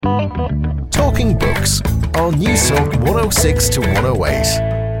Talking Books on News Talk 106 to 108.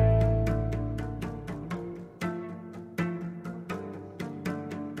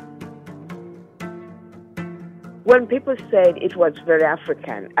 When people said it was very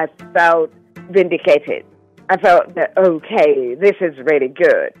African, I felt vindicated. I felt that, okay, this is really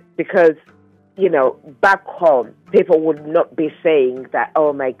good because, back home, people would not be saying that,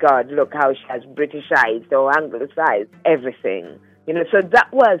 oh my God, look how she has Britishized or Anglicized everything. So that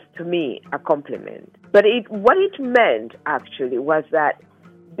was, to me, a compliment. But what it meant, actually, was that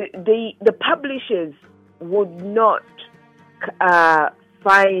the publishers would not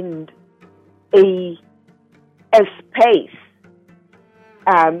find a space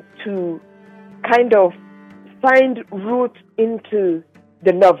to kind of find root into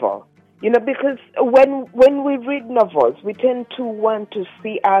the novel. Because when we read novels, we tend to want to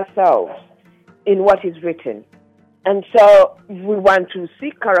see ourselves in what is written. And so we want to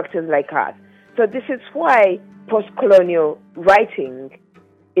see characters like us. So this is why post-colonial writing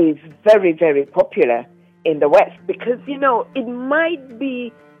is very, very popular in the West. Because, it might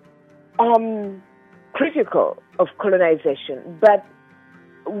be critical of colonization, but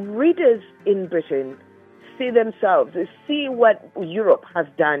readers in Britain see themselves, they see what Europe has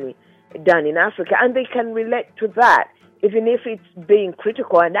done in Africa, and they can relate to that, even if it's being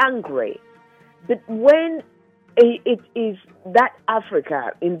critical and angry. But when it is that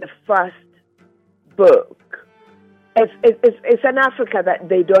Africa in the first book, it's an Africa that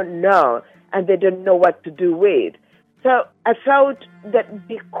they don't know, and they don't know what to do with. So I felt that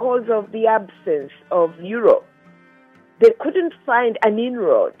because of the absence of Europe, they couldn't find an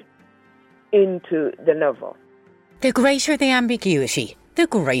inroad into the novel. The greater the ambiguity, the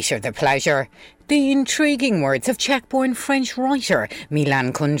greater the pleasure. The intriguing words of Czech-born French writer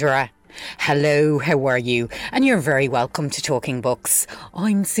Milan Kundera. Hello, how are you? And you're very welcome to Talking Books.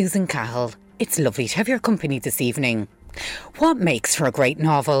 I'm Susan Cahill. It's lovely to have your company this evening. What makes for a great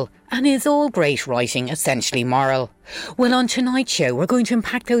novel? And is all great writing essentially moral? Well, on tonight's show, we're going to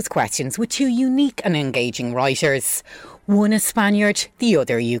unpack those questions with two unique and engaging writers. One a Spaniard, the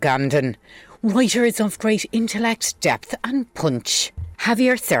other Ugandan. Writers of great intellect, depth and punch.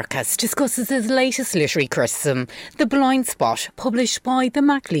 Javier Cercas discusses his latest literary criticism, The Blind Spot, published by the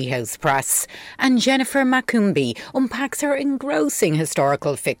Macleay House Press. And Jennifer Makumbi unpacks her engrossing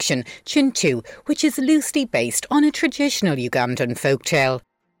historical fiction, Chintu, which is loosely based on a traditional Ugandan folktale.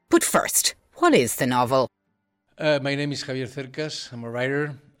 But first, what is the novel? My name is Javier Cercas. I'm a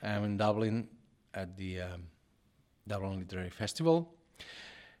writer. I'm in Dublin at the Dublin Literary Festival.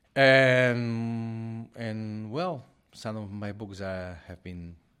 And well, some of my books have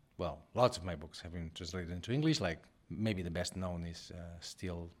been, lots of my books have been translated into English, like maybe the best known is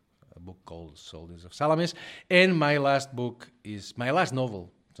still a book called Soldiers of Salamis. And my last novel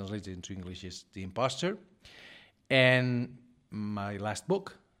translated into English is The Imposter. And my last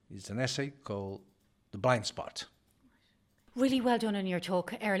book is an essay called The Blind Spot. Really well done on your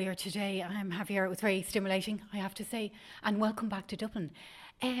talk earlier today, Javier. It was very stimulating, I have to say. And welcome back to Dublin.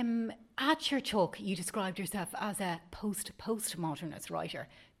 At your talk, you described yourself as a postmodernist writer.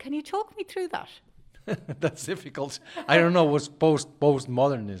 Can you talk me through that? That's difficult. I don't know what's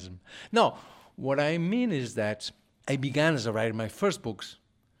postmodernism. No, what I mean is that I began as a writer. My first books,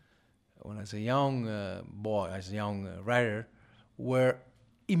 when I was a young writer, were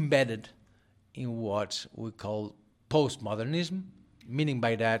embedded in what we call postmodernism, meaning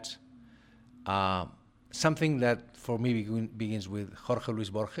by that something that for me begins with Jorge Luis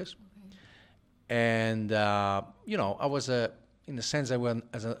Borges. Okay. And, I was, in a sense, I went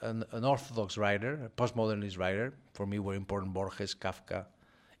as an orthodox writer, a postmodernist writer. For me were important Borges, Kafka,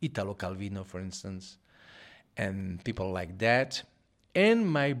 Italo Calvino, for instance, and people like that. And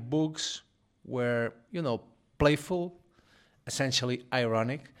my books were, playful, essentially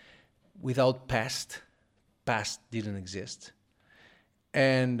ironic, without past. Past didn't exist.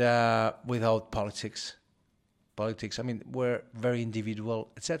 And without politics, were very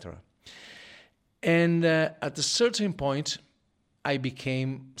individual, etc. And at a certain point, I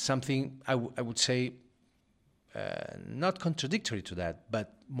became something, I would say, not contradictory to that,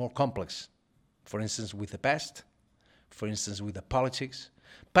 but more complex. For instance, with the past, for instance, with the politics.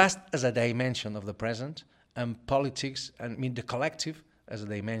 Past as a dimension of the present, and politics, the collective as a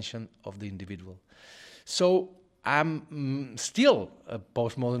dimension of the individual. So I'm still a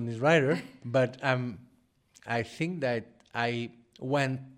postmodernist writer, but I think that I went